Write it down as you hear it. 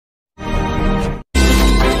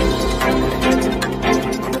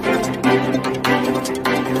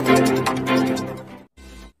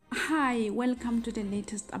welcome to the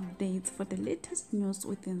latest updates for the latest news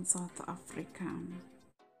within South Africa.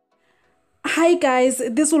 Hi guys,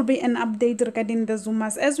 this will be an update regarding the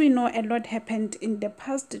Zumas. As we know, a lot happened in the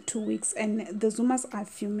past 2 weeks and the Zumas are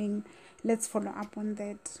fuming. Let's follow up on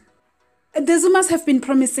that. The Zumas have been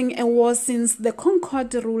promising a war since the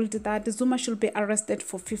Concord ruled that Zuma should be arrested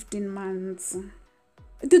for 15 months.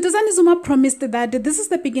 Duduzane Zuma promised that this is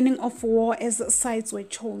the beginning of war as sides were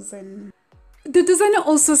chosen. Duduzane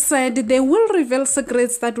also said they will reveal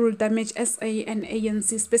secrets that will damage SA and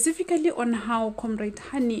ANC, specifically on how Comrade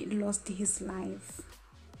Hani lost his life.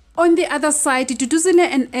 On the other side, Duduzane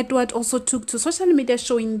and Edward also took to social media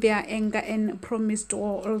showing their anger and promised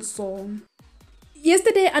war also.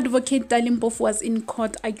 Yesterday, Advocate Dalimpofu was in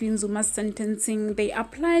court arguing Zuma's sentencing. They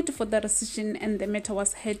applied for the rescission and the matter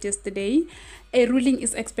was heard yesterday. A ruling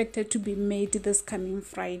is expected to be made this coming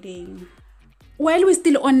Friday. While we're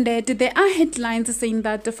still on that, there are headlines saying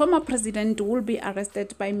that the former president will be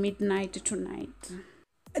arrested by midnight tonight.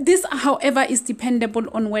 This, however, is dependable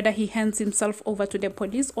on whether he hands himself over to the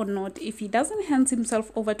police or not. If he doesn't hand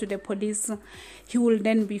himself over to the police, he will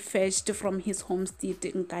then be fetched from his homestead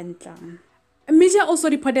in Nkandla. Media also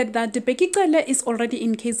reported that Bheki Cele is already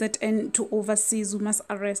in KZN to oversee Zuma's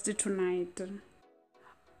arrest tonight.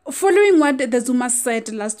 Following what the Zumas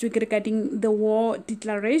said last week regarding the war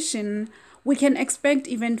declaration, we can expect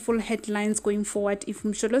eventful headlines going forward if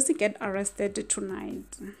Msholosi get arrested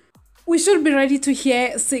tonight. We should be ready to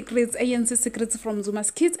hear secrets, ANC secrets from Zuma's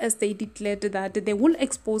kids, as they declared that they will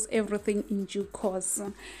expose everything in due course.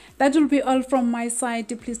 That will be all from my side.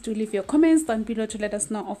 Please do leave your comments down below to let us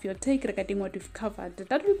know of your take regarding what we've covered.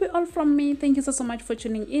 That will be all from me. Thank you so much for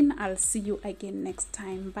tuning in. I'll see you again next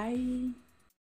time. Bye.